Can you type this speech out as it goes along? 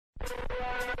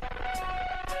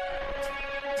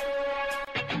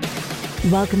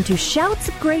Welcome to Shouts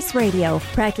of Grace Radio,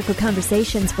 practical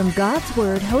conversations from God's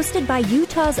Word, hosted by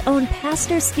Utah's own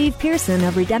Pastor Steve Pearson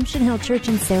of Redemption Hill Church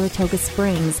in Saratoga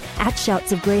Springs. At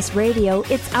Shouts of Grace Radio,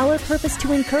 it's our purpose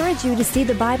to encourage you to see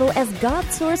the Bible as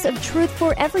God's source of truth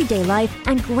for everyday life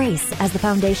and grace as the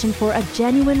foundation for a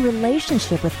genuine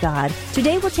relationship with God.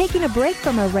 Today, we're taking a break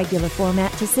from our regular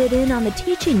format to sit in on the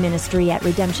teaching ministry at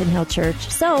Redemption Hill Church.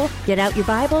 So, get out your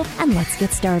Bible and let's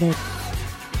get started.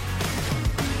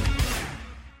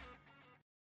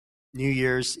 New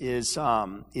Year's is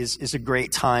a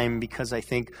great time because I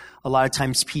think a lot of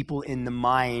times people in the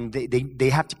mind, they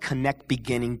have to connect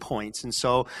beginning points. And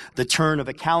so the turn of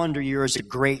a calendar year is a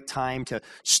great time to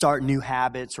start new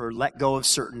habits or let go of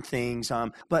certain things.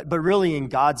 But really in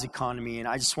God's economy, and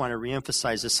I just want to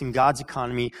reemphasize this, in God's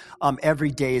economy, every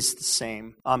day is the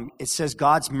same. It says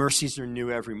God's mercies are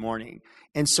new every morning.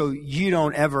 And so you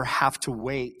don't ever have to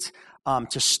wait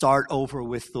to start over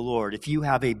with the Lord. If you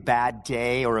have a bad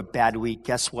day or a bad week,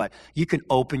 guess what? You can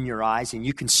open your eyes and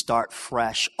you can start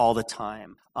fresh all the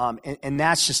time. And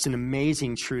that's just an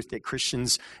amazing truth that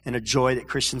Christians, and a joy that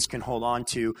Christians can hold on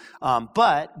to.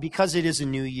 But because it is a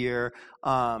new year,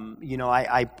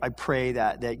 I pray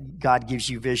that God gives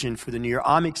you vision for the new year.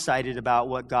 I'm excited about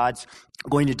what God's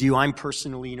going to do. I'm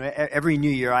personally, every new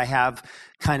year I have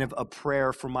kind of a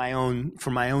prayer for my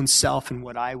own self and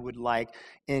what I would like.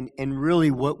 And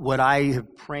really what I am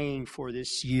praying for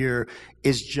this year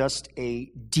is just a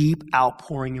deep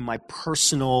outpouring in my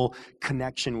personal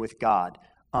connection with God.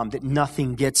 That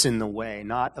nothing gets in the way,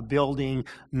 not a building,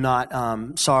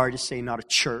 not, sorry to say, not a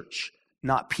church,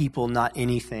 not people, not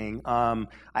anything.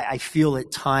 I feel at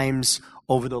times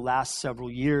over the last several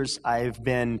years, I've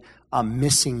been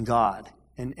missing God.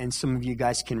 And some of you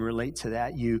guys can relate to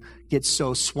that. You get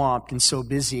so swamped and so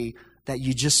busy that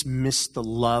you just miss the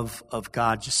love of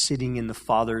God, just sitting in the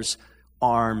Father's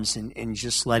arms and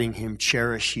just letting Him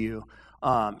cherish you.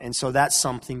 And so that's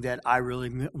something that I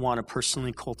really want to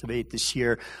personally cultivate this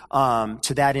year.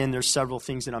 To that end, there's several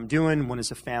things that I'm doing. One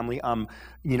is a family. I've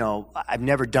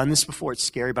never done this before. It's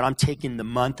scary, but I'm taking the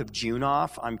month of June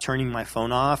off. I'm turning my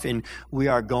phone off, and we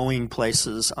are going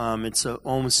places. It's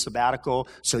almost sabbatical,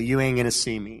 so you ain't going to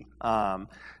see me.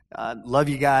 Love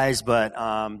you guys, but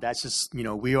that's just,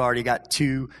 we already got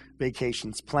 2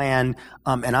 vacations planned,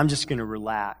 and I'm just going to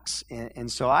relax.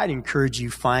 And so I'd encourage you,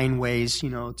 find ways,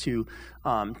 to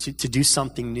do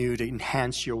something new to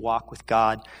enhance your walk with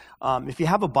God. If you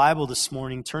have a Bible this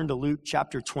morning, turn to Luke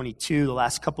chapter 22. The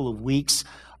last couple of weeks,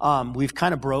 we've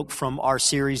kind of broke from our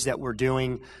series that we're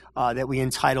doing, that we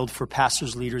entitled For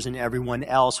Pastors, Leaders, and Everyone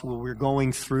Else, where we're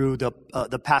going through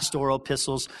the pastoral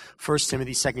epistles, 1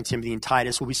 Timothy, 2 Timothy, and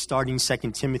Titus. We'll be starting 2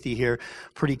 Timothy here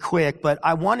pretty quick. But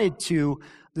I wanted to,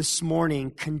 this morning,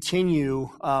 continue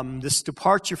this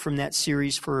departure from that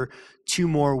series for 2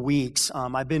 more weeks.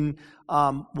 I've been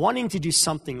wanting to do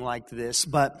something like this,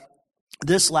 but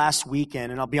this last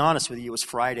weekend, and I'll be honest with you, it was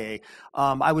Friday,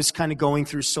 I was kind of going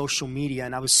through social media,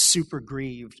 and I was super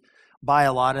grieved by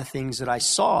a lot of things that I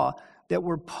saw that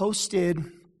were posted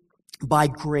by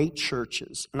great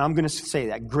churches. And I'm going to say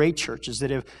that, great churches that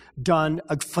have done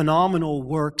phenomenal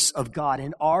works of God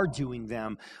and are doing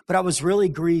them. But I was really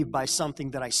grieved by something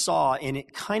that I saw, and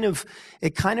it kind of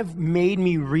made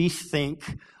me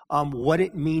rethink what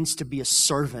it means to be a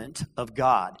servant of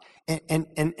God. And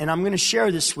I'm going to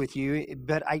share this with you,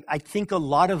 but I think a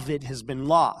lot of it has been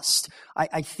lost.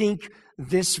 I think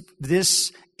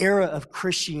this era of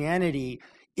Christianity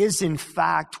is in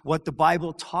fact what the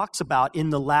Bible talks about in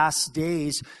the last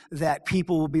days, that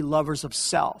people will be lovers of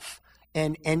self.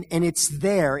 And it's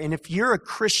there. And if you're a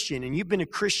Christian and you've been a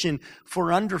Christian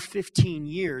for under 15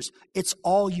 years, it's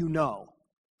all you know.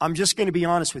 I'm just going to be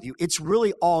honest with you. It's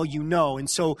really all you know. And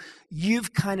so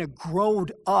you've kind of grown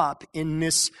up in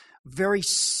this very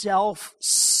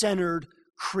self-centered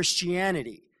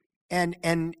Christianity. And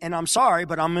I'm sorry,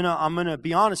 but I'm gonna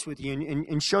be honest with you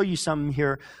and show you something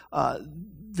here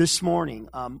this morning.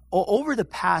 Over the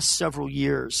past several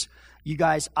years, you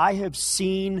guys, I have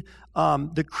seen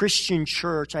the Christian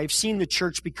church. I've seen the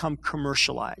church become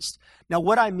commercialized. Now,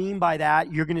 what I mean by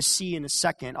that, you're going to see in a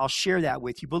second. I'll share that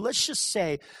with you. But let's just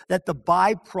say that the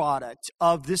byproduct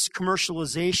of this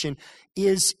commercialization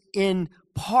is in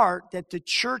part that the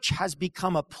church has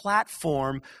become a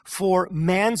platform for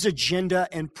man's agenda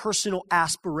and personal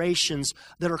aspirations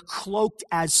that are cloaked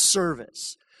as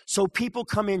service. So people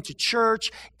come into church,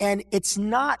 and it's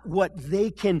not what they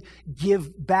can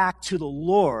give back to the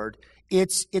Lord.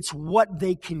 It's what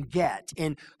they can get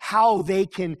and how they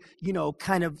can,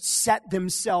 kind of set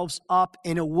themselves up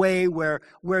in a way where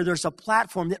there's a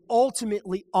platform that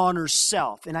ultimately honors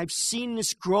self. And I've seen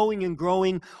this growing and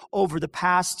growing over the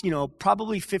past,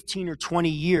 probably 15 or 20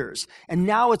 years. And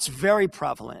now it's very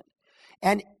prevalent.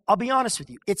 And I'll be honest with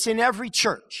you, it's in every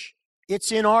church.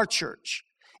 It's in our church.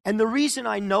 And the reason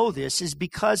I know this is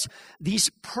because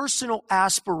these personal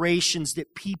aspirations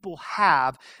that people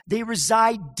have, they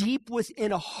reside deep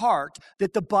within a heart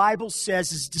that the Bible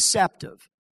says is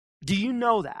deceptive. Do you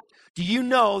know that? Do you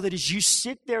know that as you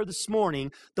sit there this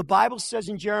morning, the Bible says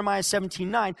in Jeremiah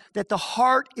 17:9 that the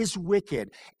heart is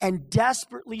wicked and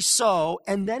desperately so,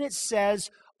 and then it says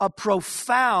a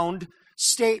profound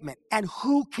statement, and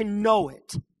who can know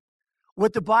it?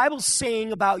 What the Bible's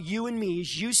saying about you and me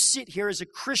is you sit here as a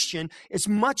Christian as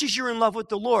much as you're in love with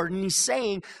the Lord, and he's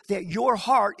saying that your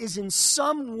heart is in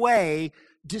some way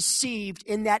deceived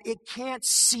in that it can't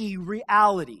see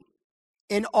reality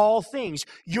in all things.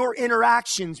 Your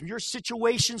interactions, your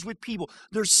situations with people,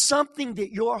 there's something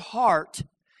that your heart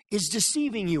is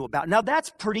deceiving you about. Now that's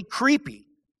pretty creepy.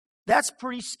 That's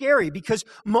pretty scary because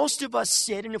most of us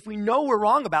sit, and if we know we're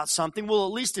wrong about something, we'll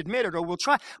at least admit it or we'll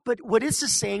try. But what this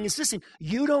is saying is, listen,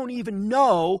 you don't even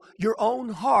know your own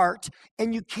heart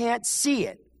and you can't see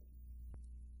it.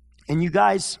 And you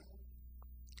guys,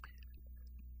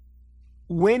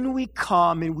 when we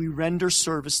come and we render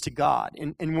service to God,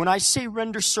 and when I say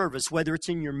render service, whether it's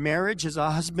in your marriage as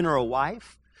a husband or a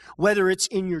wife, whether it's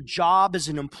in your job as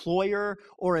an employer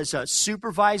or as a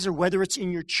supervisor, whether it's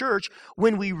in your church,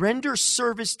 when we render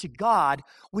service to God,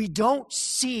 we don't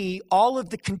see all of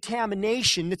the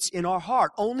contamination that's in our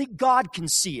heart. Only God can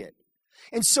see it.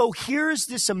 And so here's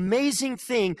this amazing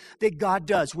thing that God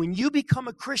does. When you become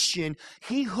a Christian,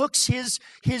 He hooks His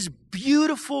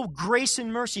beautiful grace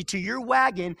and mercy to your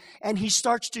wagon, and He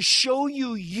starts to show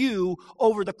you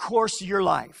over the course of your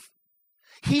life.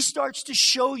 He starts to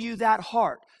show you that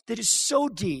heart that is so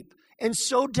deep and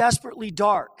so desperately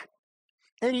dark.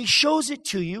 And He shows it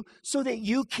to you so that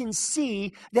you can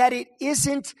see that it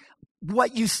isn't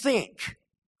what you think,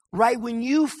 right? When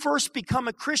you first become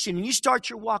a Christian and you start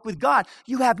your walk with God,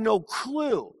 you have no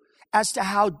clue as to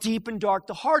how deep and dark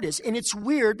the heart is. And it's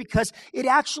weird because it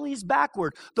actually is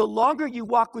backward. The longer you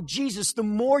walk with Jesus, the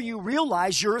more you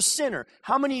realize you're a sinner.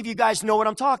 How many of you guys know what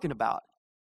I'm talking about?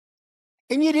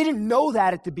 And you didn't know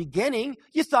that at the beginning.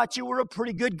 You thought you were a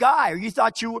pretty good guy or you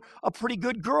thought you were a pretty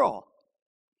good girl.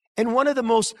 And one of the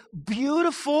most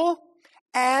beautiful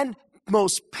and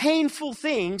most painful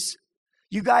things,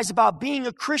 you guys, about being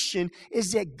a Christian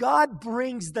is that God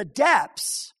brings the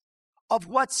depths of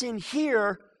what's in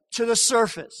here to the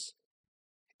surface.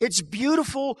 It's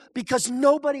beautiful because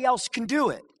nobody else can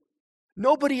do it.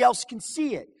 Nobody else can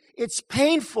see it. It's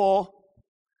painful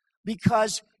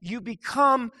because you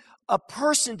become a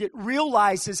person that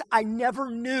realizes, I never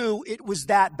knew it was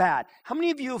that bad. How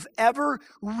many of you have ever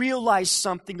realized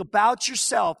something about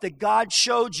yourself that God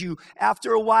showed you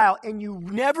after a while and you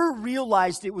never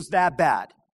realized it was that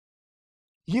bad?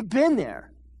 You've been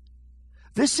there.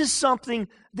 This is something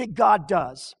that God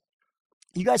does.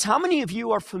 You guys, how many of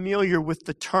you are familiar with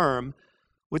the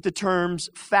terms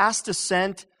fast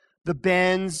ascent, the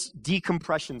bends,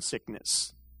 decompression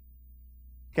sickness?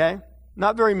 Okay?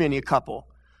 Not very many, a couple.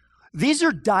 These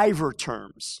are diver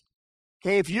terms.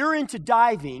 Okay, if you're into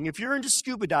diving, if you're into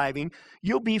scuba diving,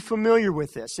 you'll be familiar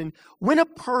with this. And when a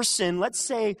person, let's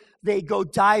say they go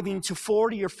diving to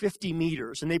 40 or 50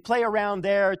 meters and they play around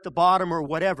there at the bottom or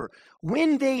whatever,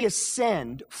 when they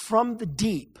ascend from the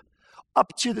deep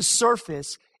up to the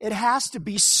surface, it has to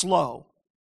be slow.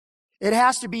 It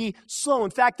has to be slow. In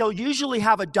fact, they'll usually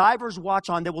have a diver's watch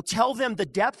on that will tell them the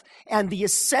depth and the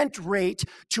ascent rate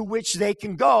to which they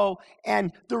can go.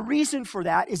 And the reason for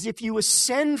that is if you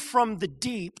ascend from the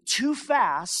deep too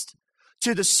fast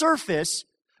to the surface,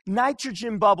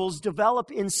 nitrogen bubbles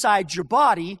develop inside your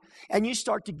body and you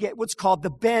start to get what's called the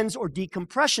bends or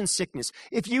decompression sickness.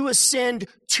 If you ascend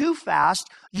too fast,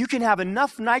 you can have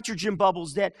enough nitrogen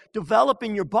bubbles that develop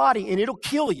in your body and it'll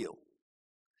kill you.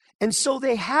 And so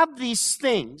they have these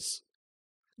things,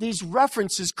 these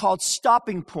references called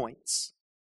stopping points.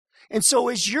 And so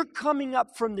as you're coming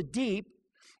up from the deep,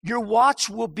 your watch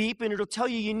will beep and it'll tell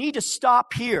you you need to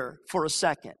stop here for a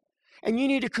second. And you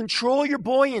need to control your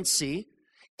buoyancy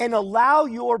and allow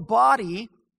your body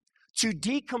to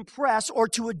decompress or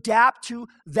to adapt to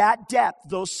that depth,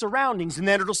 those surroundings. And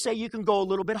then it'll say you can go a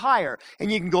little bit higher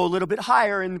and you can go a little bit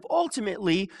higher and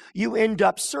ultimately you end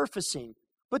up surfacing.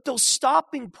 But those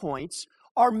stopping points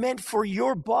are meant for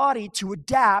your body to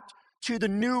adapt to the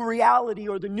new reality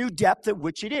or the new depth at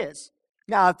which it is.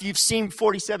 Now, if you've seen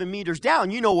 47 meters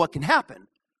down, you know what can happen,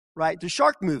 right? The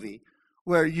shark movie,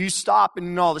 where you stop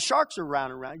and all the sharks are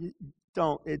around. You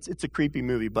don't. It's a creepy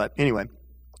movie, but anyway,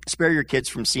 spare your kids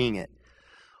from seeing it.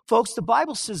 Folks, the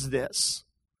Bible says this,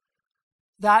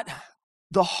 that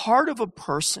the heart of a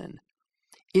person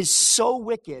is so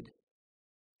wicked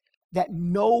that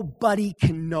nobody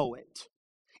can know it.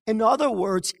 In other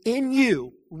words, in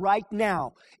you right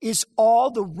now is all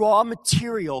the raw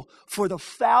material for the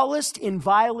foulest and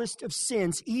vilest of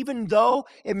sins. Even though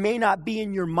it may not be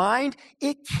in your mind,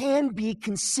 it can be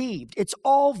conceived. It's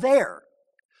all there.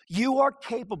 You are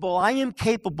capable, I am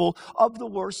capable of the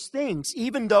worst things.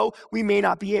 Even though we may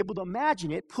not be able to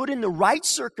imagine it, put in the right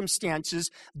circumstances,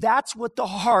 that's what the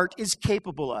heart is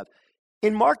capable of.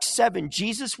 In Mark 7,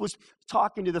 Jesus was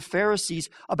talking to the Pharisees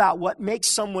about what makes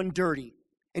someone dirty.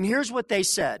 And here's what they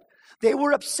said. They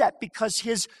were upset because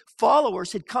his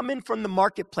followers had come in from the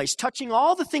marketplace, touching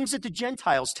all the things that the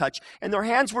Gentiles touch, and their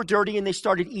hands were dirty and they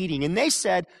started eating. And they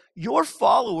said, your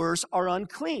followers are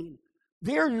unclean.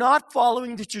 They're not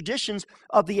following the traditions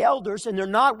of the elders and they're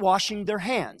not washing their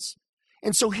hands.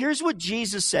 And so here's what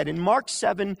Jesus said in Mark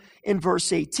 7 in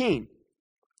verse 18.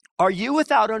 Are you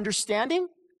without understanding?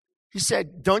 He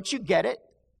said, don't you get it?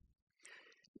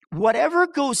 Whatever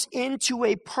goes into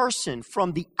a person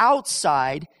from the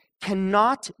outside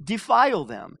cannot defile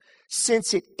them,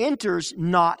 since it enters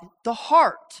not the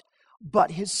heart,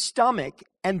 but his stomach,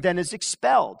 and then is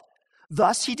expelled.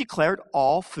 Thus he declared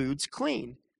all foods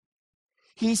clean.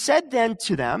 He said then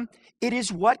to them, it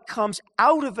is what comes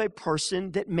out of a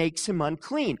person that makes him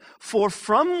unclean. For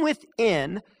from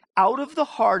within, out of the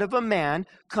heart of a man,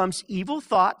 comes evil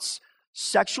thoughts,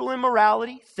 sexual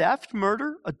immorality, theft,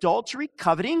 murder, adultery,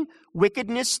 coveting,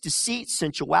 wickedness, deceit,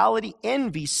 sensuality,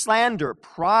 envy, slander,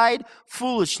 pride,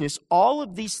 foolishness. All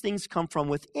of these things come from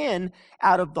within,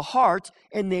 out of the heart,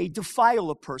 and they defile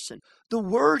a person. The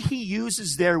word he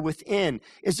uses there within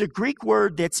is a Greek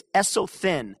word that's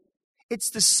esothen. It's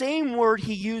the same word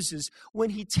he uses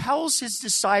when he tells his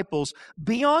disciples,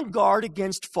 be on guard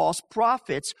against false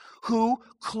prophets who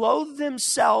clothe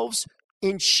themselves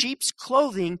in sheep's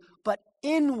clothing, but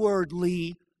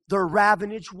inwardly they're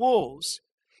ravenous wolves.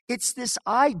 It's this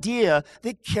idea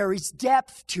that carries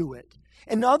depth to it.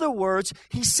 In other words,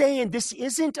 he's saying this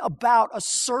isn't about a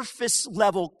surface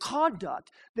level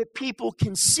conduct that people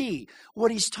can see.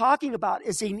 What he's talking about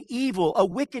is an evil, a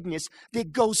wickedness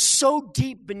that goes so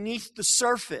deep beneath the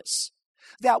surface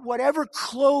that whatever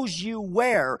clothes you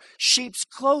wear, sheep's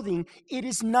clothing, it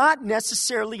is not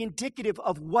necessarily indicative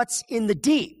of what's in the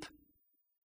deep.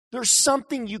 There's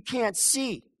something you can't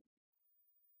see.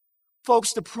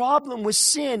 Folks, the problem with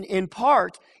sin, in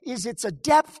part, is it's a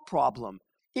depth problem.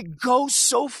 It goes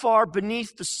so far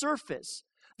beneath the surface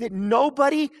that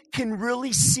nobody can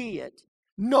really see it.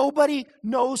 Nobody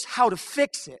knows how to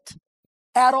fix it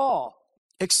at all,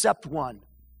 except one,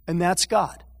 and that's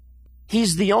God.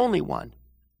 He's the only one.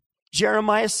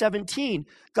 Jeremiah 17,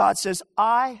 God says,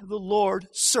 I, the Lord,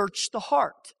 search the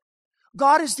heart.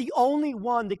 God is the only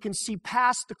one that can see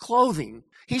past the clothing.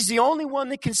 He's the only one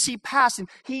that can see past, and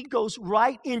he goes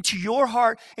right into your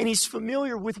heart, and he's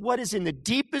familiar with what is in the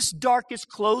deepest, darkest,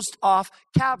 closed-off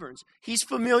caverns. He's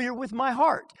familiar with my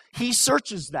heart. He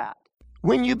searches that.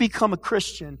 When you become a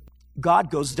Christian,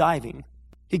 God goes diving.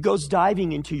 He goes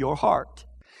diving into your heart.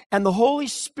 And the Holy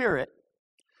Spirit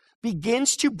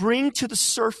begins to bring to the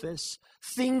surface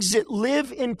things that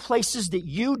live in places that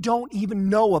you don't even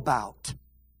know about.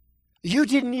 You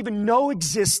didn't even know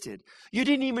existed. You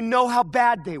didn't even know how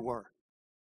bad they were.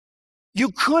 You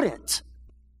couldn't.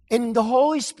 And the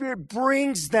Holy Spirit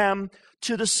brings them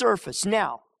to the surface.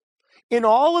 Now, in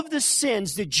all of the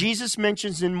sins that Jesus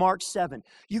mentions in Mark 7,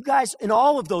 you guys, in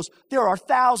all of those, there are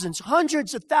thousands,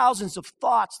 hundreds of thousands of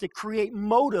thoughts that create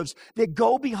motives that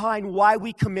go behind why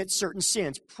we commit certain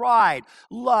sins. Pride,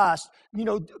 lust,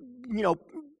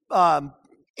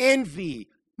 envy,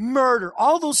 murder,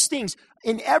 all those things.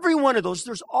 In every one of those,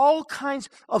 there's all kinds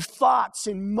of thoughts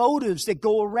and motives that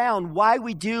go around why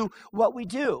we do what we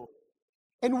do.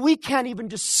 And we can't even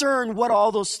discern what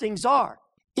all those things are.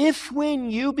 If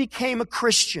when you became a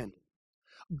Christian,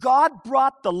 God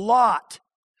brought the lot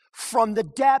from the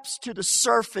depths to the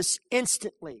surface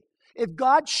instantly, if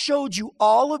God showed you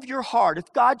all of your heart,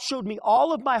 if God showed me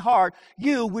all of my heart,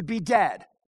 you would be dead.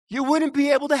 You wouldn't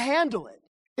be able to handle it.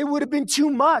 It would have been too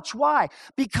much. Why?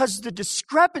 Because the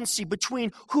discrepancy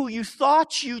between who you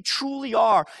thought you truly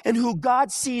are and who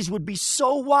God sees would be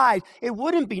so wide, it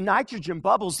wouldn't be nitrogen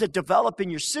bubbles that develop in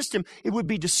your system. It would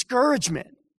be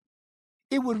discouragement.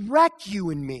 It would wreck you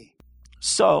and me.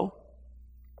 So,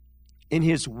 in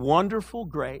His wonderful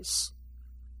grace,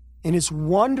 In His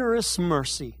wondrous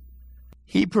mercy,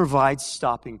 He provides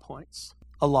stopping points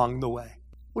along the way.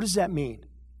 What does that mean?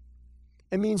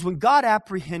 It means when God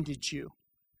apprehended you,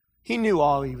 He knew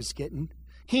all He was getting.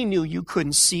 He knew you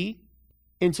couldn't see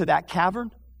into that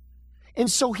cavern. And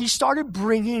so He started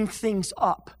bringing things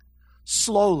up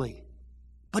slowly.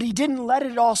 But He didn't let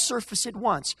it all surface at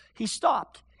once. He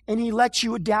stopped and He let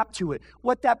you adapt to it.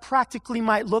 What that practically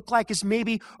might look like is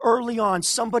maybe early on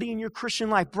somebody in your Christian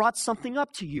life brought something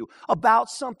up to you about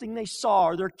something they saw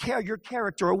or your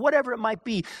character or whatever it might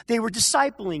be. They were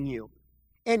discipling you.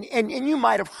 And you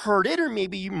might have heard it or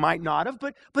maybe you might not have,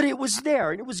 but it was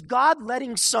there. And it was God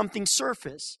letting something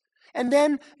surface. And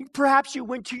then perhaps you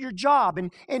went to your job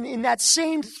and in that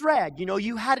same thread,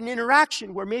 you had an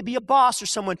interaction where maybe a boss or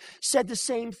someone said the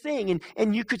same thing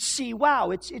and you could see,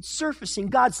 wow, it's surfacing.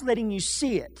 God's letting you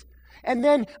see it. And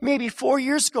then maybe 4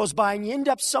 years goes by and you end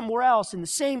up somewhere else and the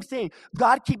same thing.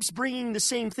 God keeps bringing the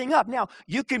same thing up. Now,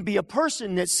 you can be a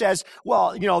person that says,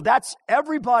 well, that's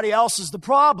everybody else is the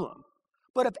problem.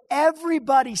 But if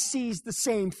everybody sees the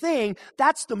same thing,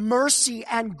 that's the mercy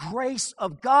and grace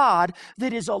of God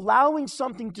that is allowing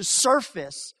something to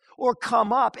surface or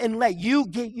come up and let you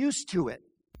get used to it.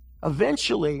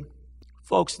 Eventually,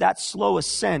 folks, that slow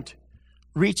ascent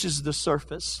reaches the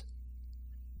surface.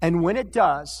 And when it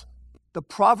does, the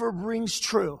proverb rings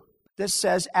true that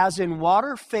says, as in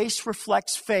water, face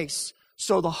reflects face,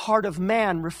 so the heart of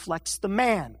man reflects the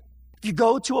man. If you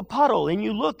go to a puddle and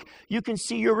you look, you can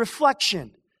see your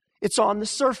reflection. It's on the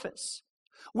surface.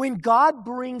 When God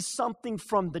brings something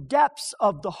from the depths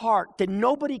of the heart that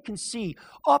nobody can see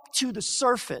up to the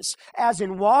surface, as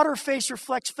in water, face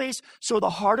reflects face, so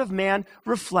the heart of man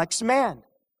reflects man.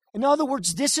 In other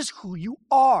words, this is who you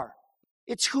are.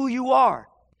 It's who you are.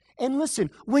 And listen,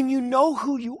 when you know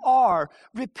who you are,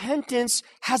 repentance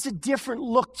has a different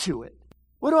look to it.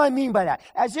 What do I mean by that?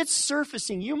 As it's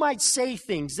surfacing, you might say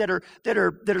things that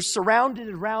are surrounded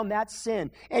around that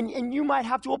sin. And you might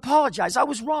have to apologize. I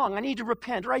was wrong. I need to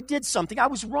repent. Or I did something. I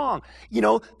was wrong.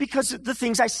 Because of the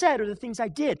things I said or the things I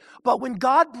did. But when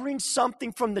God brings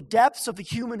something from the depths of the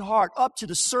human heart up to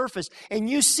the surface, and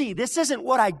you see, this isn't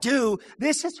what I do.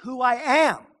 This is who I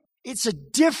am. It's a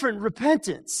different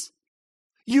repentance.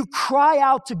 You cry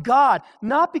out to God,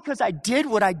 not because I did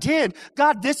what I did.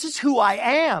 God, this is who I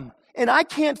am. And I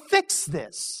can't fix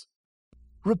this.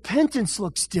 Repentance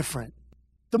looks different.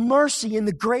 The mercy and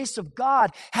the grace of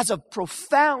God has a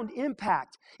profound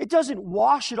impact. It doesn't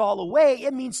wash it all away.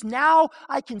 It means now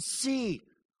I can see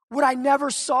what I never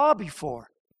saw before.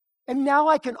 And now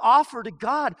I can offer to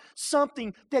God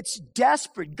something that's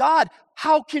desperate. God,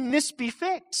 how can this be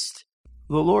fixed?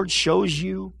 The Lord shows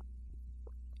you,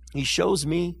 He shows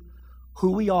me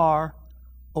who we are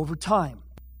over time.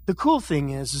 The cool thing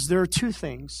is there are two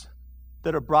things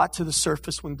that are brought to the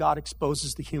surface when God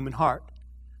exposes the human heart.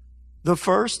 The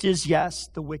first is, yes,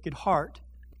 the wicked heart,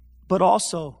 but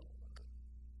also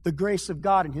the grace of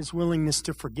God and His willingness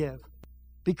to forgive.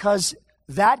 Because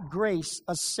that grace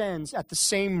ascends at the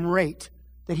same rate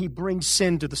that He brings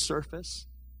sin to the surface.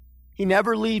 He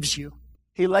never leaves you.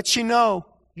 He lets you know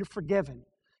you're forgiven.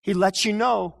 He lets you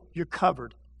know you're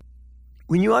covered.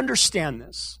 When you understand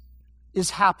this is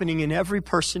happening in every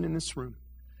person in this room,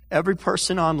 every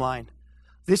person online,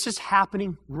 this is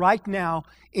happening right now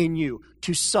in you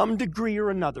to some degree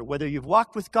or another, whether you've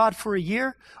walked with God for a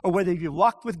year or whether you've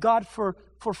walked with God for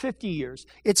 50 years.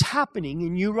 It's happening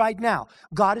in you right now.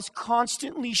 God is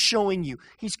constantly showing you.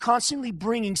 He's constantly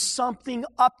bringing something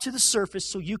up to the surface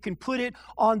so you can put it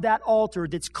on that altar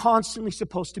that's constantly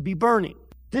supposed to be burning.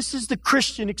 This is the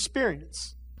Christian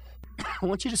experience. I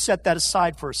want you to set that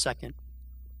aside for a second.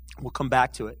 We'll come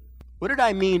back to it. What did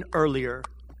I mean earlier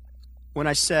when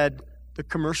I said the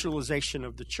commercialization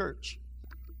of the church?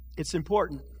 It's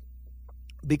important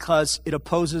because it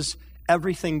opposes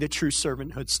everything that true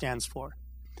servanthood stands for.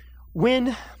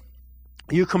 When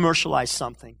you commercialize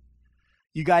something,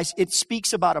 you guys, it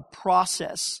speaks about a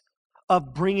process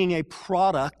of bringing a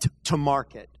product to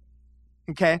market.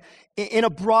 Okay? In a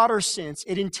broader sense,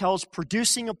 it entails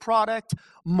producing a product,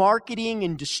 marketing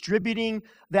and distributing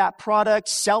that product,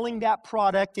 selling that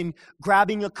product, and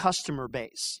grabbing a customer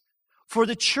base. For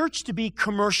the church to be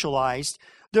commercialized,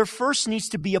 there first needs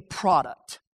to be a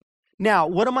product. Now,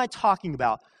 what am I talking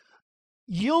about?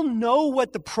 You'll know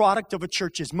what the product of a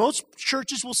church is. Most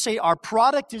churches will say our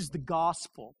product is the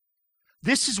gospel.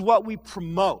 This is what we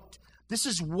promote. This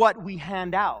is what we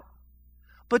hand out.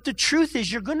 But the truth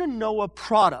is, you're going to know a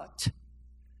product.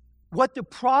 What the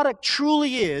product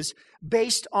truly is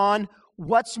based on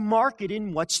what's marketed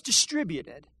and what's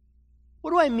distributed.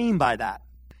 What do I mean by that?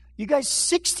 You guys,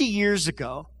 60 years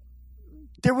ago,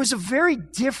 there was a very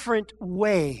different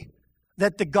way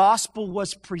that the gospel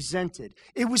was presented.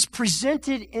 It was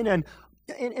presented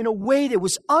in a way that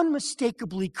was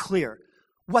unmistakably clear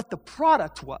what the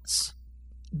product was.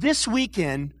 This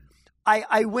weekend,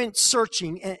 I went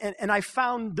searching and I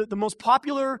found the most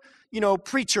popular,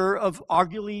 preacher of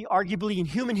arguably in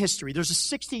human history. There's a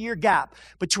 60-year gap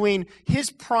between his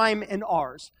prime and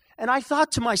ours. And I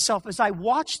thought to myself, as I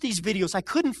watched these videos, I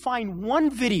couldn't find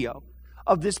one video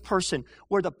of this person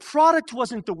where the product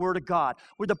wasn't the Word of God,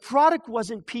 where the product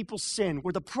wasn't people's sin,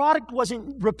 where the product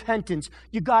wasn't repentance.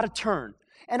 You got to turn.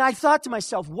 And I thought to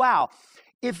myself, wow,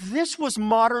 if this was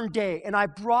modern day and I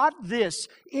brought this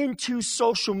into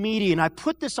social media and I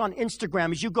put this on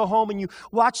Instagram as you go home and you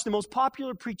watch the most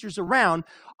popular preachers around,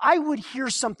 I would hear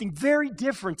something very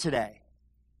different today.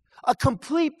 A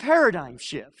complete paradigm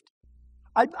shift.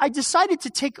 I decided to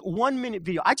take a 1-minute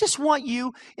video. I just want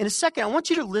you, in a second, I want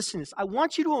you to listen to this. I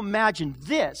want you to imagine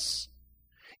this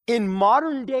in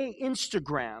modern day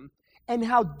Instagram and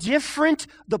how different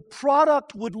the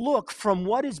product would look from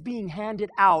what is being handed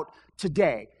out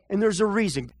today. And there's a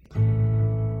reason.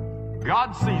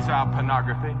 God sees our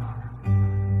pornography.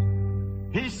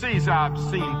 He sees our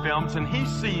obscene films, and He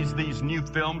sees these new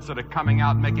films that are coming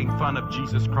out making fun of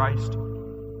Jesus Christ.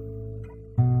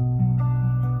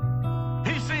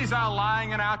 He sees our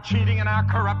lying and our cheating and our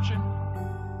corruption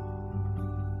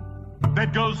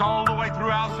that goes all the way through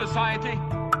our society.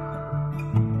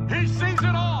 He sees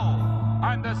it all.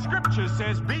 And the scripture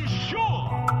says, be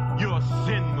sure your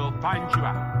sin will find you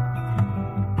out.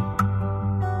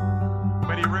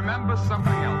 But He remembers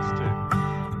something else too.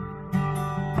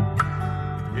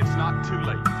 It's not too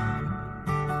late.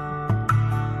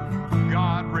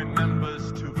 God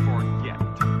remembers to forget.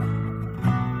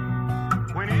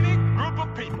 When any group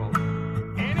of people,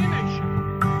 any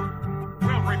nation,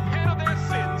 will repent of their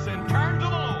sins and turn to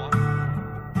the Lord,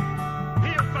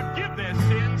 He'll forgive their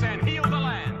sins and heal the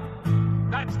land.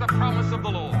 That's the promise of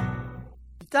the Lord.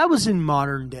 If that was in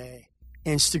modern day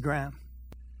Instagram,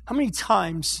 how many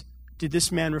times did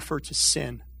this man refer to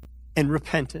sin and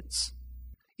repentance?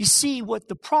 You see what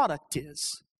the product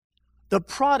is. The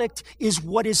product is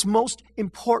what is most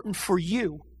important for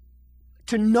you.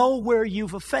 To know where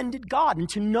you've offended God and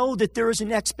to know that there is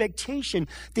an expectation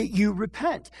that you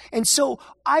repent. And so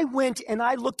I went and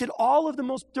I looked at all of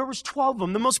there was 12 of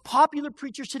them, the most popular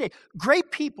preachers today.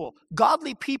 Great people,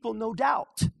 godly people, no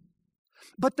doubt.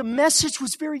 But the message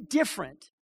was very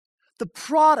different. The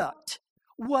product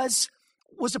was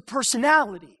a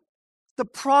personality. The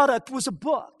product was a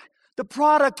book. The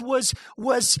product was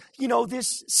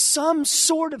this some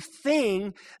sort of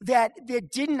thing that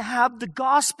didn't have the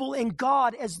gospel and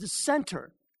God as the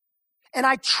center. And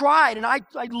I tried and I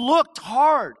looked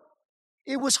hard.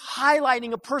 It was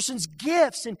highlighting a person's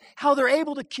gifts and how they're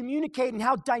able to communicate and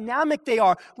how dynamic they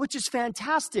are, which is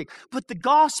fantastic. But the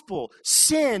gospel,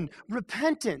 sin,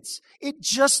 repentance, it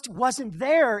just wasn't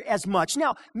there as much.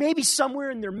 Now, maybe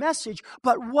somewhere in their message,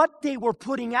 but what they were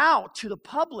putting out to the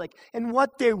public and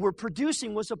what they were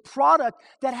producing was a product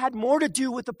that had more to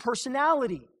do with a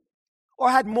personality or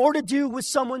had more to do with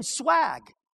someone's swag.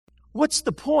 What's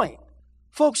the point?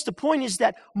 Folks, the point is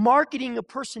that marketing of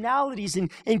personalities and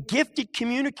gifted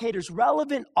communicators,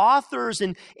 relevant authors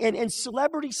and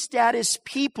celebrity status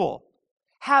people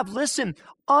have, listen,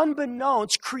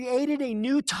 unbeknownst, created a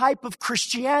new type of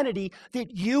Christianity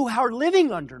that you are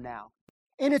living under now.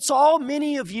 And it's all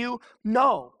many of you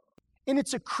know. And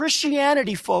it's a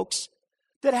Christianity, folks,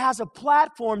 that has a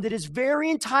platform that is very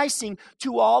enticing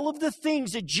to all of the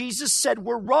things that Jesus said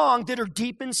were wrong that are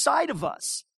deep inside of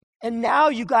us. And now,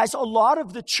 you guys, a lot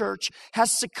of the church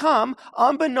has succumbed,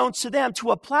 unbeknownst to them, to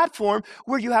a platform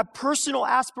where you have personal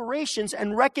aspirations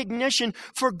and recognition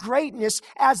for greatness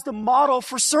as the model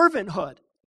for servanthood.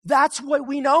 That's what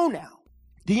we know now.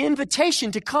 The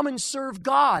invitation to come and serve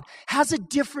God has a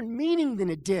different meaning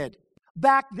than it did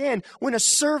back then when a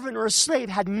servant or a slave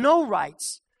had no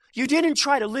rights. You didn't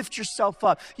try to lift yourself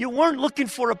up. You weren't looking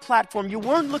for a platform. You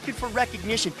weren't looking for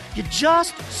recognition. You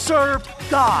just served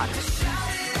God.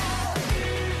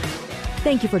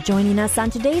 Thank you for joining us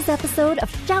on today's episode of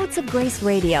Shouts of Grace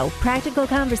Radio, practical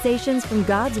conversations from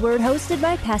God's Word hosted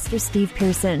by Pastor Steve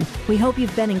Pearson. We hope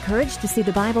you've been encouraged to see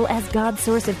the Bible as God's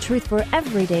source of truth for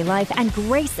everyday life and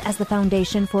grace as the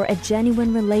foundation for a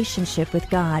genuine relationship with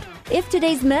God. If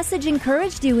today's message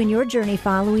encouraged you in your journey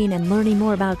following and learning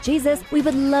more about Jesus, we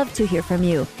would love to hear from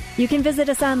you. You can visit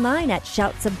us online at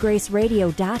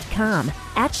shoutsofgraceradio.com.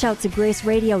 At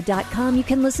shoutsofgraceradio.com, you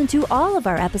can listen to all of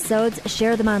our episodes,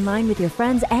 share them online with your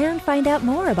friends, and find out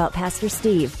more about Pastor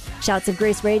Steve. Shouts of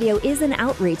Grace Radio is an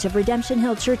outreach of Redemption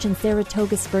Hill Church in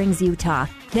Saratoga Springs, Utah.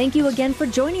 Thank you again for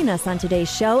joining us on today's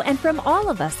show, and from all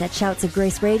of us at Shouts of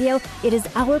Grace Radio, it is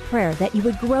our prayer that you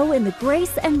would grow in the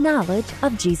grace and knowledge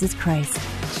of Jesus Christ.